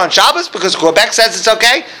be open on Shabbos because Quebec says it's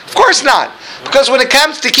okay? Of course not. Because when it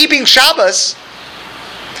comes to keeping Shabbos,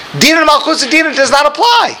 Dina Malchusa Dina does not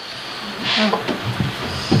apply.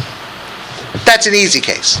 That's an easy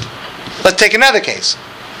case. Let's take another case.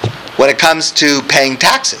 When it comes to paying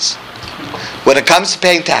taxes. When it comes to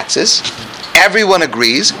paying taxes, everyone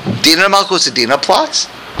agrees Dina Malchusa Dina applies.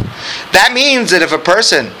 That means that if a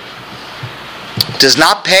person does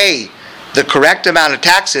not pay the correct amount of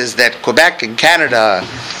taxes that Quebec and Canada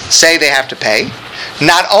say they have to pay,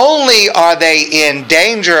 not only are they in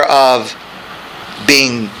danger of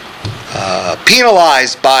being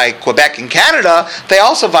penalized by Quebec and Canada, they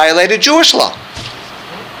also violated Jewish law.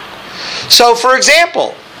 So, for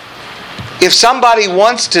example, if somebody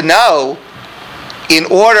wants to know, in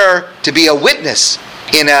order to be a witness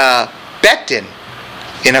in a bet din,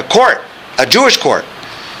 in a court, a Jewish court,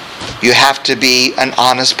 you have to be an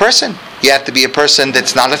honest person. You have to be a person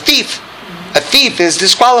that's not a thief. A thief is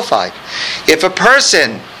disqualified. If a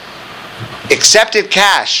person accepted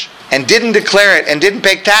cash and didn't declare it and didn't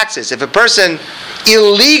pay taxes, if a person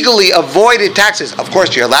illegally avoided taxes, of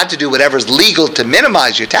course you're allowed to do whatever is legal to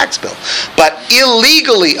minimize your tax bill, but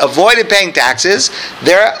illegally avoided paying taxes,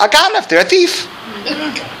 they're a ganef, they're a thief.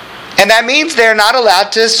 And that means they're not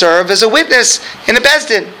allowed to serve as a witness in a beis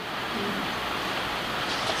din.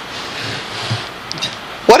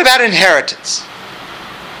 What about inheritance?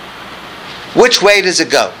 Which way does it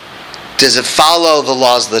go? Does it follow the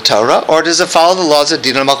laws of the Torah, or does it follow the laws of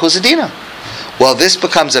Dina Malchusa Dina? Well, this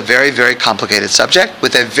becomes a very, very complicated subject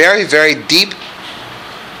with a very, very deep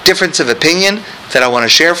difference of opinion that I want to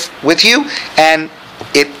share with you, and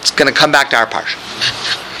it's going to come back to our parsha.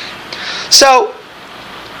 So,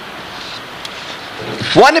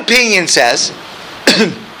 one opinion says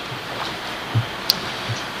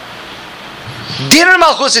Dina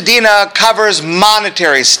Malchusa Dina covers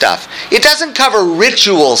monetary stuff. It doesn't cover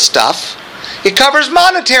ritual stuff. It covers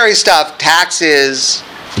monetary stuff, taxes,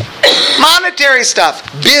 monetary stuff,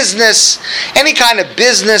 business, any kind of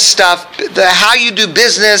business stuff, how you do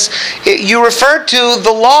business. You refer to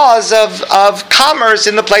the laws of commerce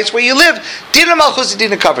in the place where you live. Dina Malchusa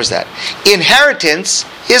Dina covers that. Inheritance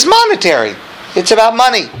is monetary. It's about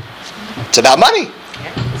money. It's about money.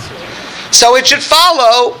 So it should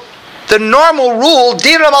follow the normal rule,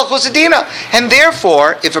 dina malchus dina. And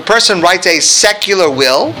therefore, if a person writes a secular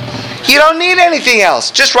will, you don't need anything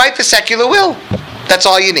else. Just write the secular will. That's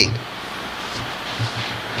all you need.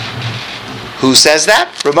 Who says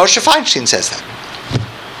that? Rav Moshe Feinstein says that.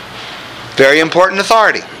 Very important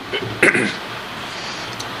authority.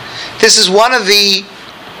 This is one of the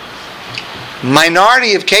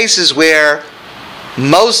minority of cases where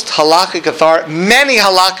many halakhic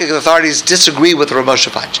authorities disagree with Rav Moshe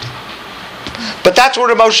Feinstein. But that's what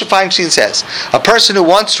Rav Moshe Feinstein says. A person who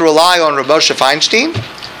wants to rely on Rav Moshe Feinstein,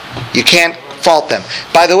 you can't fault them.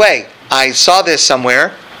 By the way, I saw this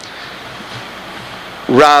somewhere.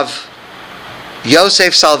 Rav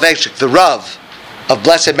Yosef Soloveitchik, the Rav of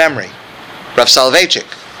blessed memory, Rav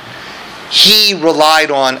Soloveitchik, he relied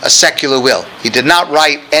on a secular will. He did not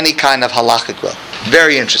write any kind of halakhic will.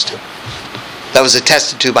 Very interesting. That was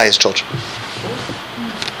attested to by his children.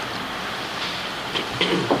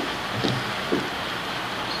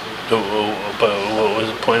 But what was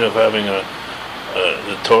the point of having the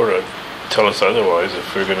Torah tell us otherwise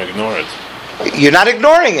if we're going to ignore it? You're not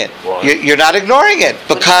ignoring it. Why? You're not ignoring it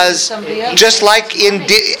because just like in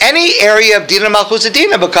any area of Dina Malchus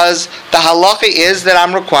Dina, because the halacha is that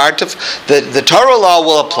I'm required to, the Torah law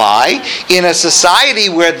will apply in a society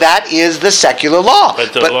where that is the secular law.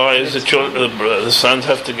 But the law is the sons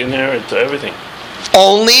have to inherit everything.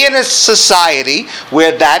 Only in a society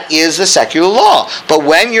where that is the secular law. But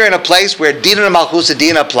when you're in a place where Dina Malchus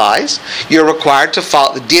Dina applies, you're required to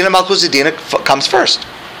follow. Dina Malchus Dina comes first.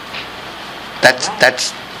 That's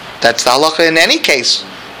the halacha in any case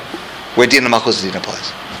where Dina Malchus Dina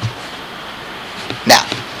applies. Now,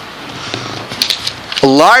 a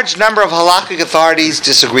large number of halakhic authorities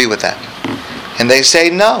disagree with that. And they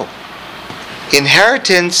say no.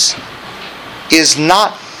 Inheritance is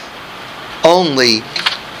not only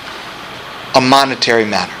a monetary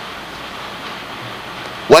matter.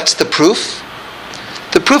 What's the proof?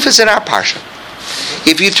 The proof is in our parsha.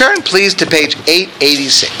 If you turn please to page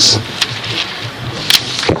 886.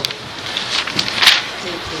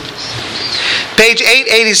 Page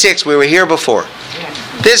 886, we were here before.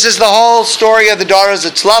 This is the whole story of the daughters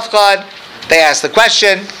of Tzlafchad. They ask the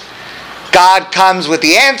question. God comes with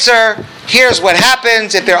the answer. Here's what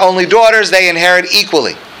happens. If they're only daughters, they inherit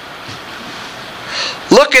equally.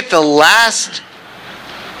 Look at the last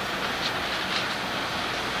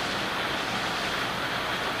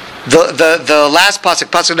the last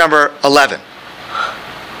pasuk number 11.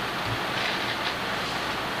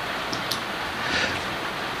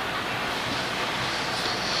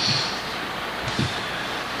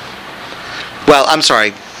 Well, I'm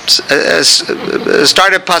sorry.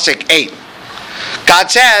 Start at pasuk 8.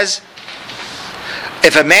 God says,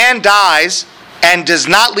 if a man dies and does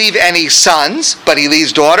not leave any sons, but he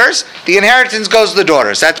leaves daughters, the inheritance goes to the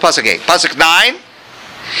daughters. That's pasuk 8. Pasuk 9,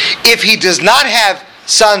 if he does not have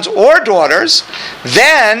sons or daughters,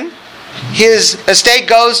 then his estate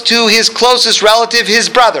goes to his closest relative, his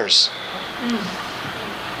brothers.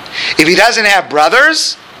 If he doesn't have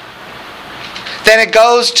brothers, then it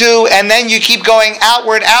goes to, and then you keep going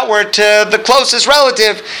outward to the closest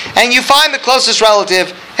relative, and you find the closest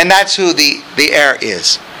relative, and that's who the heir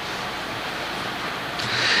is.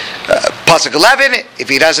 Pasuk 11, if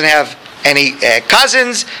he doesn't have any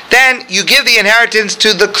cousins, then you give the inheritance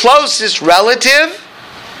to the closest relative.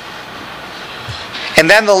 And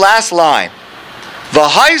then the last line,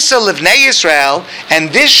 V'haisa livnei Yisrael, and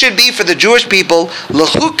this should be for the Jewish people,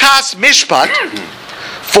 l'chukas mishpat,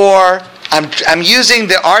 for, I'm using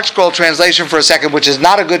the Art Scroll translation for a second, which is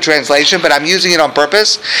not a good translation, but I'm using it on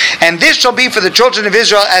purpose. And this shall be for the children of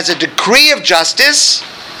Israel as a decree of justice,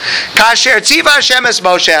 kasher tziva Hashem es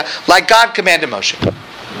Moshe, like God commanded Moshe.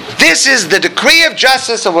 This is the decree of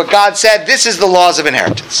justice of what God said. This is the laws of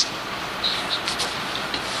inheritance.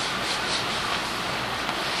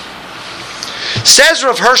 Says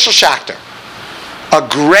Rav Hershel Schachter, a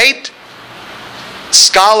great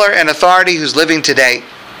scholar and authority who's living today,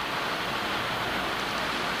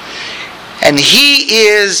 and he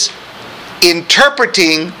is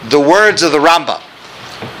interpreting the words of the Rambam.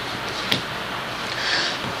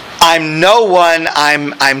 I'm no one,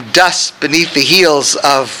 I'm dust beneath the heels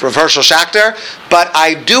of Rav Hershel Schachter, but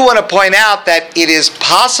I do want to point out that it is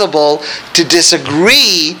possible to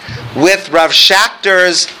disagree with Rav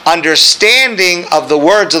Schachter's understanding of the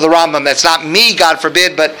words of the Rambam. That's not me, God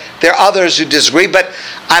forbid, but there are others who disagree. But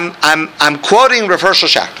I'm quoting Rav Hershel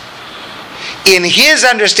Schachter in his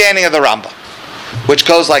understanding of the Rambam, which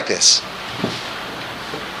goes like this.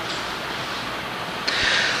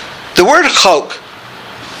 The word chok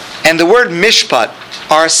and the word mishpat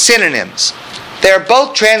are synonyms. They're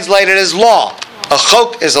both translated as law. A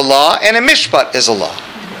chok is a law and a mishpat is a law.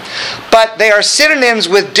 But they are synonyms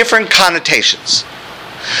with different connotations.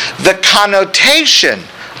 The connotation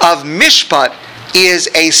of mishpat is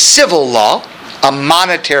a civil law, a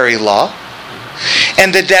monetary law,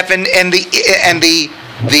 and the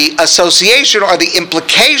association or the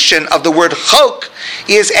implication of the word chok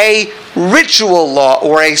is a ritual law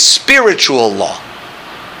or a spiritual law.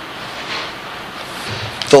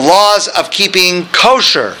 The laws of keeping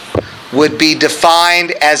kosher would be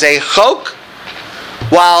defined as a chok,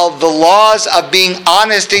 while the laws of being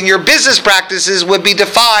honest in your business practices would be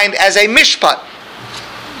defined as a mishpat.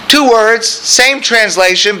 Two words, same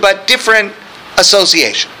translation, but different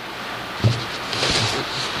association.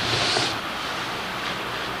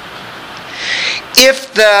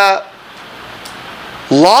 If the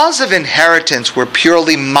laws of inheritance were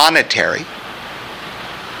purely monetary,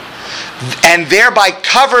 and thereby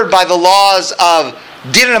covered by the laws of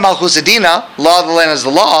Dina Malchus Dina, law of the land is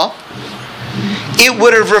the law, it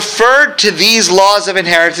would have referred to these laws of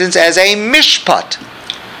inheritance as a mishpat.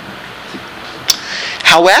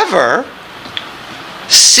 However,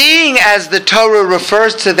 seeing as the Torah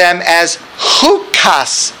refers to them as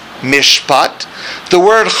chukas mishpat, the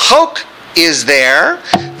word chok is there,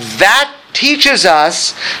 that teaches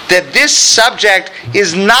us that this subject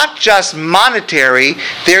is not just monetary,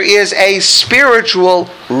 there is a spiritual,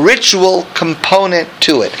 ritual component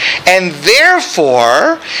to it. And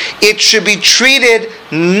therefore, it should be treated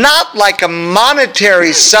not like a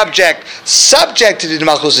monetary subject to the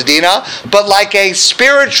Malchus Dina, but like a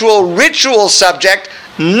spiritual, ritual subject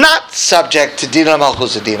not subject to Dina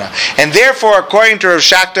Malchus Dina. And therefore, according to Rav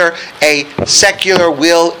Shachter, a secular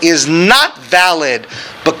will is not valid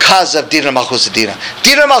because of Dina Malchus Dina.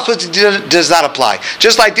 Dina Malchus Dina does not apply.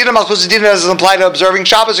 Just like Dina Malchus Dina doesn't apply to observing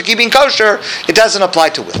Shabbos or keeping kosher, it doesn't apply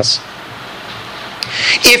to wills.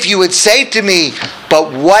 If you would say to me,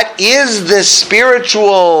 but what is the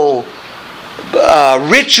spiritual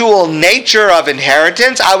ritual nature of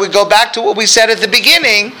inheritance? I would go back to what we said at the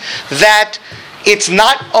beginning, that it's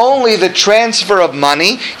not only the transfer of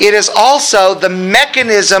money, it is also the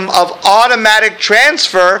mechanism of automatic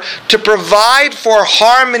transfer to provide for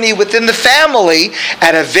harmony within the family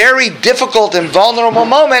at a very difficult and vulnerable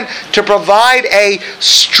moment, to provide a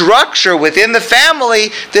structure within the family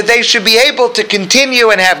that they should be able to continue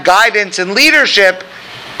and have guidance and leadership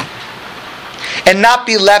and not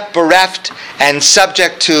be left bereft and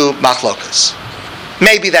subject to machlokas.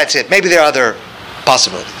 Maybe that's it. Maybe there are other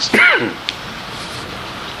possibilities.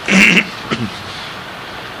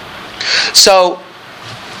 So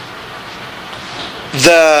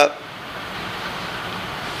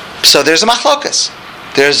there's a machlokas.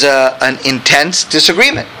 There's an intense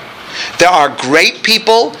disagreement. There are great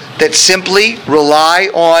people that simply rely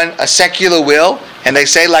on a secular will, and they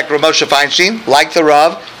say, like Rav Moshe Feinstein, like the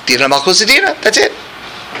Rav, Dina Malchus Dina, that's it.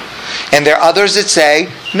 And there are others that say,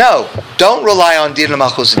 no, don't rely on Dina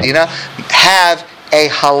Malchus Dina, have a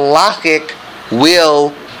halachic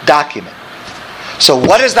will document. So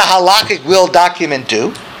what does the halakhic will document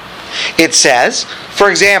do? It says, for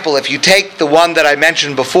example, if you take the one that I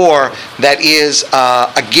mentioned before, that is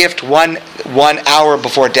a gift 1 hour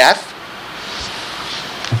before death,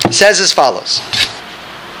 it says as follows.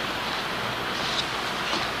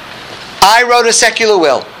 I wrote a secular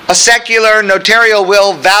will, a secular notarial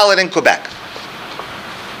will valid in Quebec.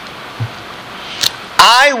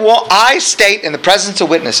 I state in the presence of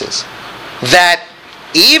witnesses that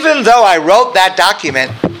even though I wrote that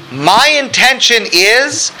document, my intention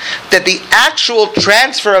is that the actual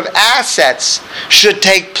transfer of assets should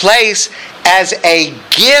take place as a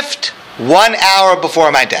gift 1 hour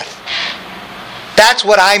before my death. That's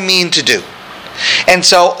what I mean to do. And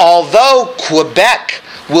so, although Quebec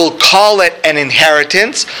will call it an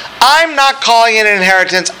inheritance, I'm not calling it an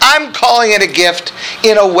inheritance, I'm calling it a gift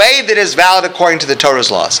in a way that is valid according to the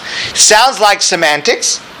Torah's laws. Sounds like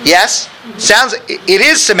semantics, yes? It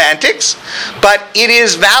is semantics, but it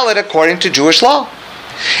is valid according to Jewish law.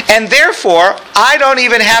 And therefore, I don't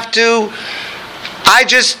even have to, I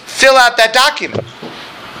just fill out that document.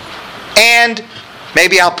 And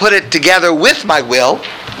maybe I'll put it together with my will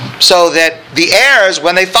so that the heirs,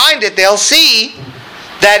 when they find it, they'll see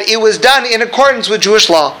that it was done in accordance with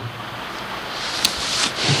Jewish law.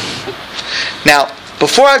 Now,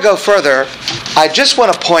 before I go further, I just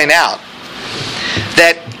want to point out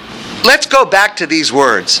that let's go back to these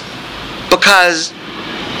words, because,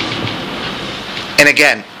 and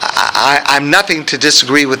again, I'm nothing to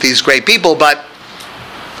disagree with these great people, but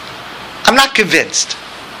I'm not convinced.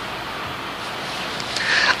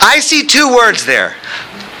 I see two words there.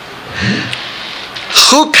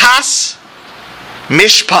 Chukas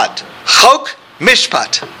mishpat. Chok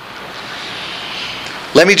mishpat.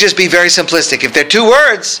 Let me just be very simplistic. If they're two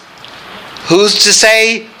words, who's to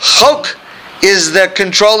say chok is the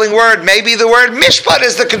controlling word? Maybe the word mishpat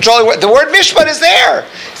is the controlling word. The word mishpat is there.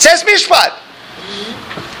 It says mishpat.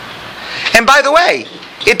 And by the way,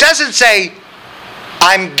 it doesn't say,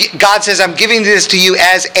 God says, I'm giving this to you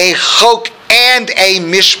as a chok and a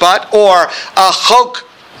mishpat, or a chok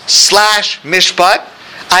 / mishpat.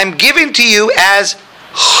 I'm giving to you as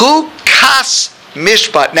chukas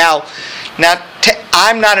mishpat. Now,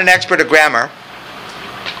 I'm not an expert at grammar,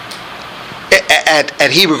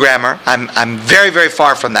 at Hebrew grammar. I'm very, very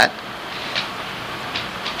far from that.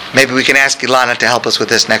 Maybe we can ask Ilana to help us with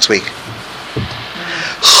this next week.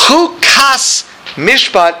 Chukas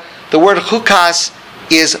mishpat, the word chukas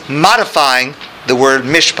is modifying the word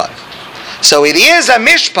mishpat. So it is a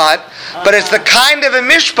mishpat, but it's the kind of a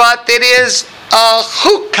mishpat that is a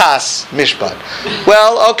chukas mishpat.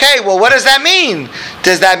 Well, okay, what does that mean?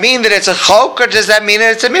 Does that mean that it's a chok, or does that mean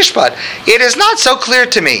that it's a mishpat? It is not so clear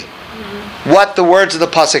to me what the words of the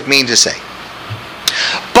pasuk mean to say.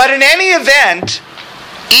 But in any event,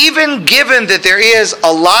 even given that there is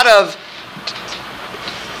a lot of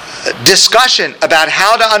discussion about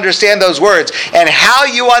how to understand those words, and how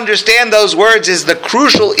you understand those words is the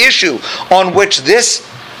crucial issue on which this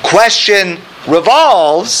question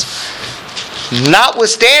revolves,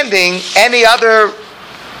 notwithstanding any other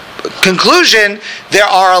conclusion, there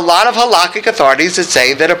are a lot of halakhic authorities that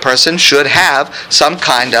say that a person should have some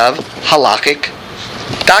kind of halakhic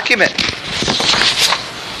document.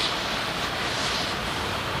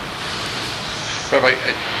 Rabbi,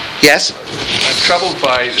 Yes? I'm troubled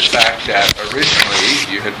by the fact that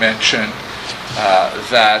originally you had mentioned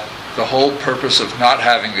that the whole purpose of not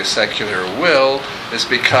having a secular will is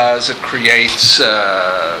because it creates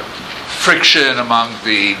friction among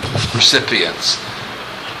the recipients.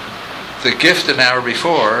 The gift an hour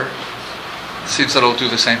before seems that it'll do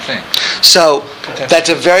the same thing. So, that's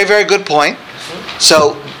a very, very good point.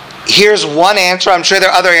 So, here's one answer. I'm sure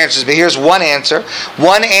there are other answers, but here's one answer.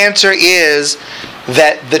 One answer is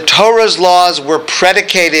that the Torah's laws were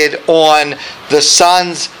predicated on the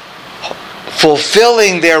sons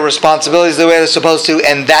fulfilling their responsibilities the way they're supposed to,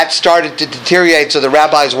 and that started to deteriorate, so the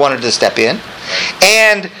rabbis wanted to step in.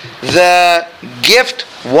 And the gift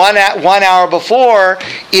 1 hour before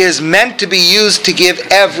is meant to be used to give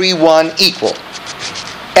everyone equal.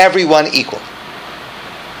 Everyone equal.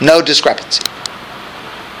 No discrepancy.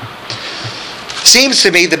 Seems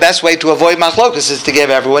to me the best way to avoid machlokas is to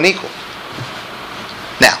give everyone equal.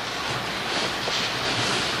 Now,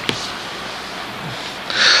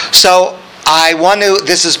 so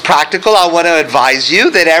this is practical, I want to advise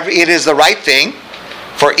you that it is the right thing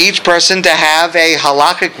for each person to have a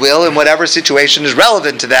halakhic will in whatever situation is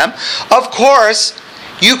relevant to them. Of course,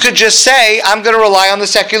 you could just say, I'm going to rely on the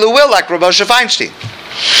secular will, like Rav Moshe Feinstein.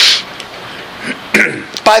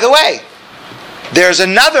 By the way, there's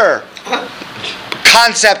another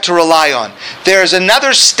concept to rely on. There's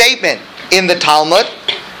another statement in the Talmud,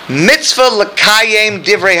 mitzvah l'kayem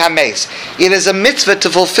divrei hames. It is a mitzvah to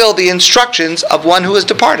fulfill the instructions of one who has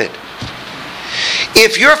departed.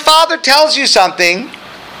 If your father tells you something,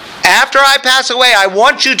 after I pass away, I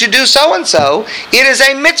want you to do so and so, it is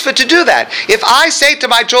a mitzvah to do that. If I say to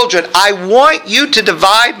my children, I want you to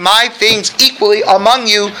divide my things equally among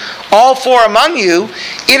you, all four among you,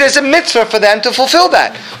 it is a mitzvah for them to fulfill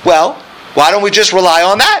that. Well, why don't we just rely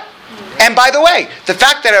on that? And by the way, the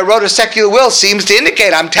fact that I wrote a secular will seems to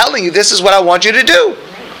indicate I'm telling you this is what I want you to do.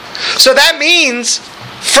 So that means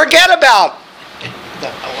forget about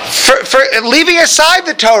for leaving aside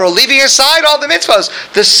the Torah, leaving aside all the mitzvahs.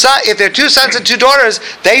 If they're two sons and two daughters,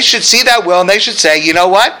 they should see that will and they should say, you know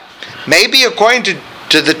what? Maybe according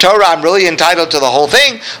to the Torah I'm really entitled to the whole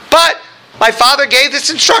thing, but my father gave this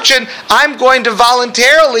instruction, I'm going to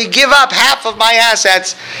voluntarily give up half of my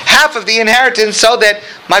assets, half of the inheritance, so that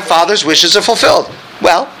my father's wishes are fulfilled.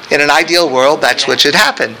 Well, in an ideal world, that's what should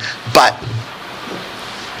happen. But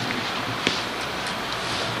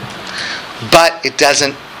it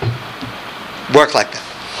doesn't work like that.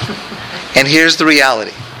 And here's the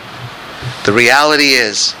reality. The reality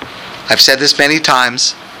is, I've said this many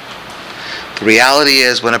times, the reality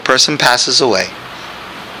is when a person passes away,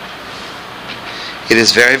 it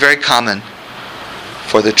is very, very common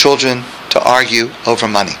for the children to argue over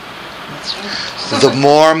money. The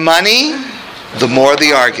more money, the more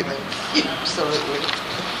the argument. Absolutely.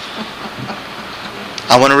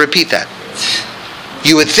 I want to repeat that.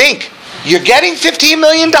 You would think, you're getting $15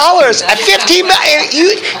 million. At $15 million,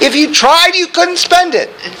 if you tried, you couldn't spend it.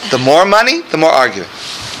 The more money, the more argument.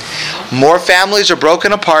 More families are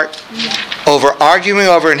broken apart. over arguing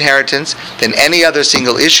over inheritance than any other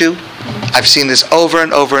single issue. I've seen this over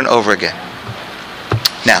and over and over again.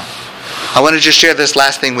 Now, I want to just share this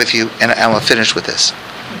last thing with you, and I will finish with this.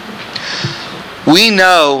 We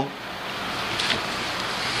know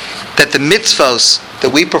that the mitzvos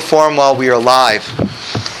that we perform while we are alive,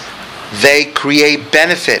 they create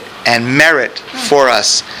benefit and merit for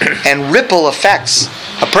us and ripple effects.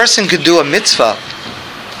 A person could do a mitzvah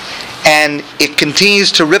and it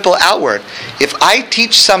continues to ripple outward. If I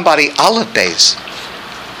teach somebody Aleph Beis,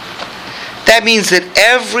 that means that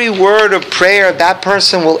every word of prayer that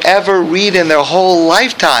person will ever read in their whole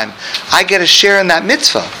lifetime, I get a share in that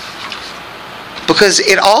mitzvah. Because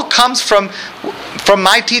it all comes from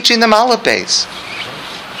my teaching them Aleph Beis.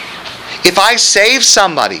 If I save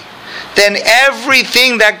somebody, then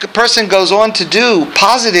everything that person goes on to do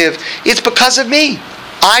positive, it's because of me.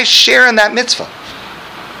 I share in that mitzvah.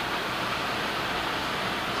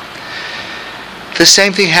 The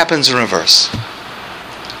same thing happens in reverse.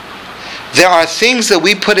 There are things that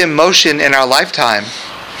we put in motion in our lifetime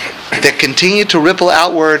that continue to ripple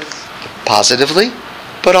outward positively,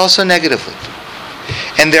 but also negatively.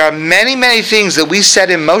 And there are many, many things that we set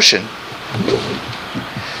in motion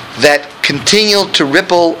that continue to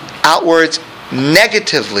ripple outwards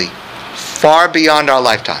negatively far beyond our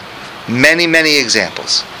lifetime. Many, many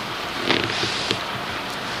examples.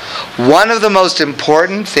 One of the most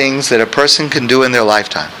important things that a person can do in their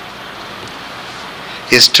lifetime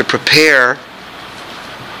is to prepare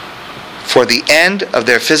for the end of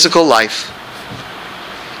their physical life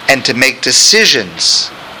and to make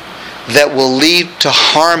decisions that will lead to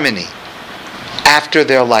harmony after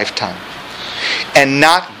their lifetime, and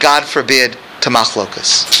not, God forbid, to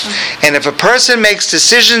machlokas. And if a person makes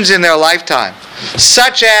decisions in their lifetime,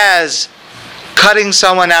 such as cutting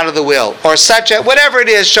someone out of the will, or such as whatever it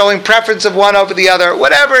is, showing preference of one over the other,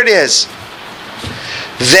 whatever it is,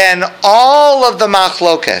 then all of the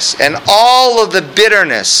machlokas and all of the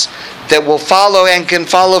bitterness that will follow and can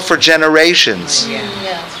follow for generations.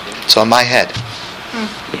 It's on my head.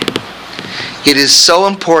 It is so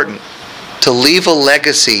important to leave a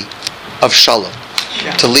legacy of shalom,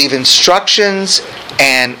 to leave instructions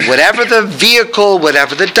and whatever the vehicle,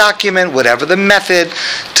 whatever the document, whatever the method,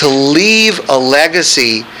 to leave a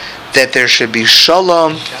legacy that there should be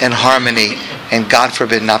shalom and harmony, and God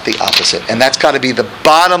forbid not the opposite. And that's got to be the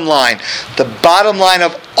bottom line. The bottom line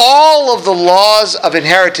of all of the laws of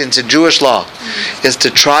inheritance in Jewish law is to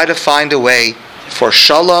try to find a way for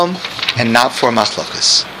shalom and not for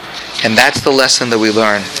machlokas. And that's the lesson that we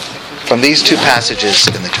learn from these two passages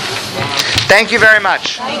in the Torah. Thank you very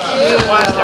much.